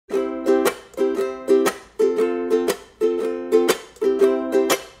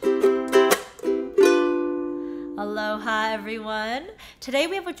Aloha everyone! Today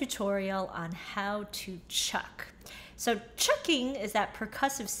we have a tutorial on how to chuck. So chucking is that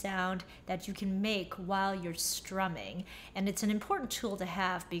percussive sound that you can make while you're strumming, and it's an important tool to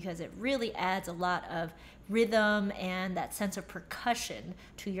have because it really adds a lot of rhythm and that sense of percussion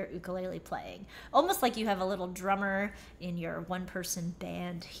to your ukulele playing. Almost like you have a little drummer in your one-person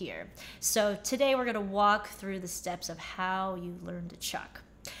band here. So today we're going to walk through the steps of how you learn to chuck.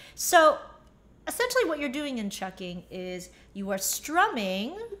 So essentially what you're doing in chucking is you are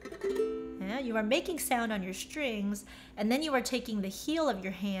strumming, you are making sound on your strings, and then you are taking the heel of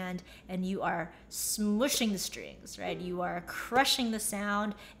your hand and you are smushing the strings, right? You are crushing the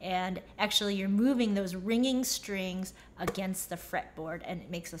sound, and actually you're moving those ringing strings against the fretboard, and it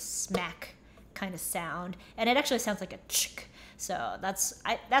makes a smack kind of sound, and it actually sounds like a chick. So that's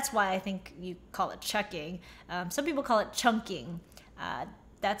why I think you call it chucking. Some people call it chunking.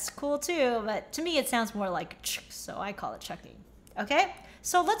 That's cool too, but to me it sounds more like ch, so I call it chucking. Okay,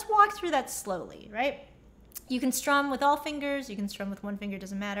 so let's walk through that slowly, right? You can strum with all fingers, you can strum with one finger,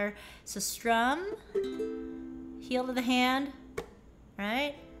 doesn't matter. So strum, heel to the hand,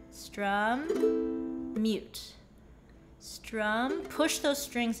 right? Strum, mute. Strum, push those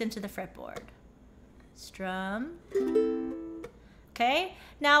strings into the fretboard. Strum. Okay,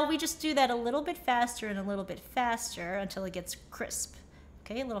 now we just do that a little bit faster and a little bit faster until it gets crisp.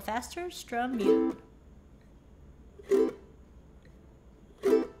 Okay, a little faster, strum, mute.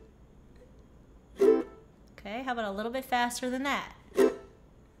 Okay, how about a little bit faster than that?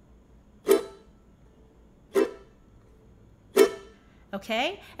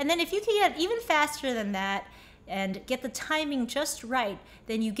 Okay, and then if you can get even faster than that and get the timing just right,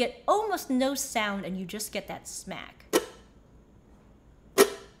 then you get almost no sound and you just get that smack.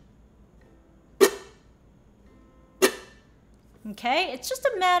 Okay, it's just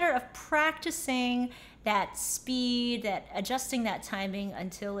a matter of practicing that speed, that adjusting that timing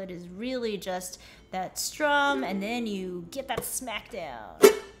until it is really just that strum, and then you get that smack down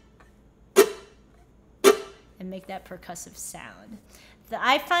and make that percussive sound.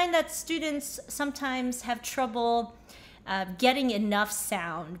 I find that students sometimes have trouble getting enough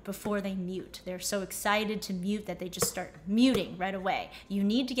sound before they mute. They're so excited to mute that they just start muting right away. You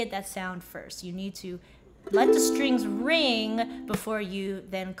need to get that sound first. You need to let the strings ring before you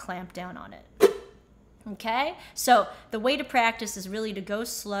then clamp down on it. Okay? So the way to practice is really to go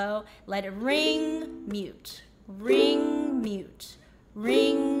slow, let it ring, mute, ring, mute,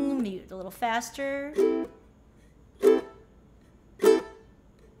 ring, mute. A little faster. A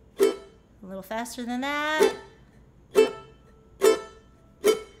little faster than that.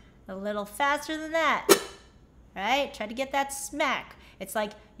 A little faster than that. All right? Try to get that smack. It's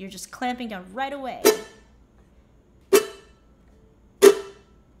like you're just clamping down right away.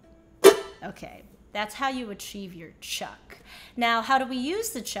 Okay, that's how you achieve your chuck. Now, how do we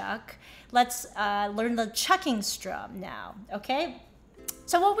use the chuck? Let's learn the chucking strum now, okay?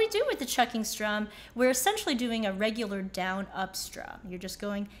 So what we do with the chucking strum, we're essentially doing a regular down-up strum. You're just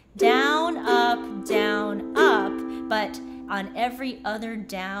going down, up, but on every other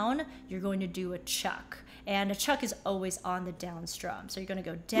down, you're going to do a chuck. And a chuck is always on the down strum. So you're going to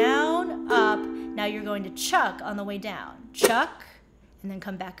go down, up, now you're going to chuck on the way down. Chuck, and then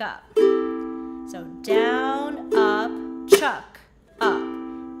come back up. So down, up, chuck, up,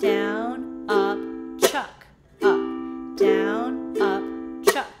 down, up, chuck, up, down, up,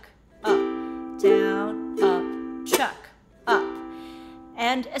 chuck, up, down, up, chuck, up.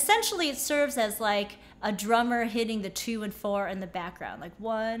 And essentially it serves as like a drummer hitting the 2 and 4 in the background, like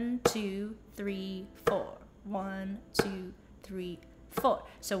 1, 2, 3, 4, 1, 2, 3, 4.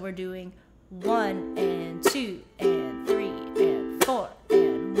 So we're doing 1 and 2 and 3 and 4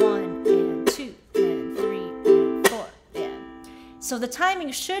 and 1 and 2 and 3 and 4 and. So the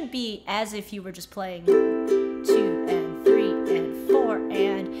timing should be as if you were just playing 2 and 3 and 4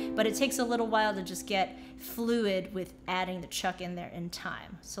 and, but it takes a little while to just get fluid with adding the chuck in there in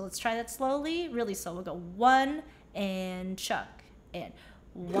time. So let's try that slowly, really slow. We'll go 1 and chuck and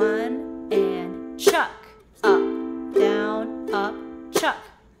 1 and chuck, up, down, up, chuck,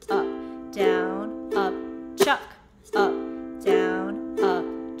 up, down, up, chuck, up, down, up,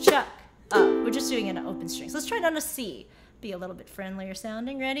 chuck, up. We're just doing it on open strings. Let's try it on a C. Be a little bit friendlier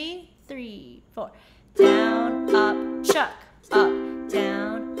sounding. Ready? 3, 4. Down, up, chuck, up,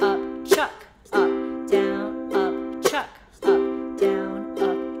 down, up, chuck, up, down, up, chuck, up, down,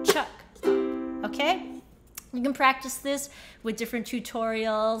 up, chuck, up. Okay? You can can practice this with different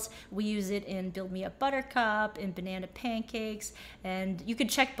tutorials. We use it in Build Me a Buttercup, in Banana Pancakes, and you can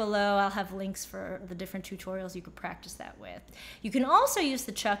check below. I'll have links for the different tutorials you could practice that with. You can also use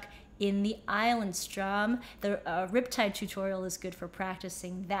the chuck in the island strum. The riptide tutorial is good for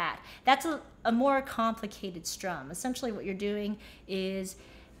practicing that. That's a more complicated strum. Essentially what you're doing is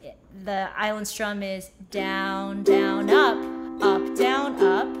the island strum is down, down, up, down,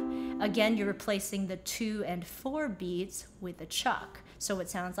 up. Again, you're replacing the 2 and 4 beats with a chuck. So it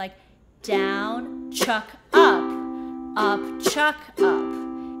sounds like down, chuck, up, chuck,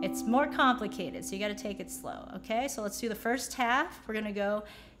 up. It's more complicated, so you gotta take it slow, okay? So let's do the first half. We're gonna go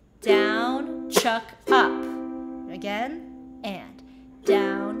down, chuck, up. Again, and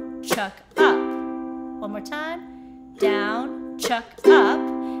down, chuck, up. One more time. Down, chuck, up.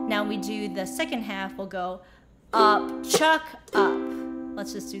 Now we do the second half. We'll go up, chuck, up.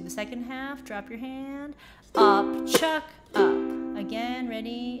 Let's just do the second half. Drop your hand. Up, chuck, up. Again,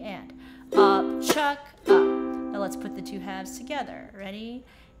 ready, and up, chuck, up. Now let's put the two halves together. Ready?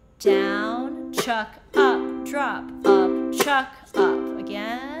 Down, chuck, up, drop, up, chuck, up.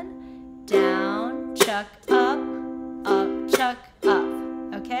 Again, down, chuck, up, chuck, up.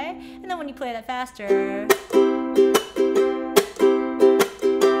 Okay? And then when you play that faster,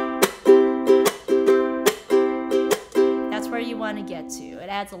 that's where you want to get to. It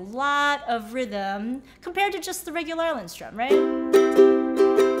adds a lot of rhythm compared to just the regular island strum, right?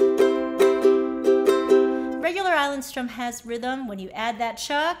 Regular island strum has rhythm. When you add that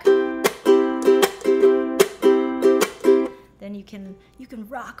chuck, then you can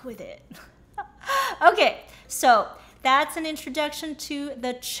rock with it. Okay, so that's an introduction to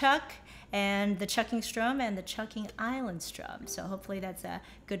the chuck and the chucking strum and the chucking island strum. So hopefully that's a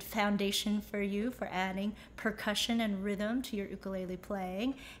good foundation for you for adding percussion and rhythm to your ukulele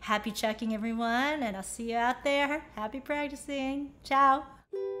playing. Happy chucking, everyone, and I'll see you out there. Happy practicing. Ciao.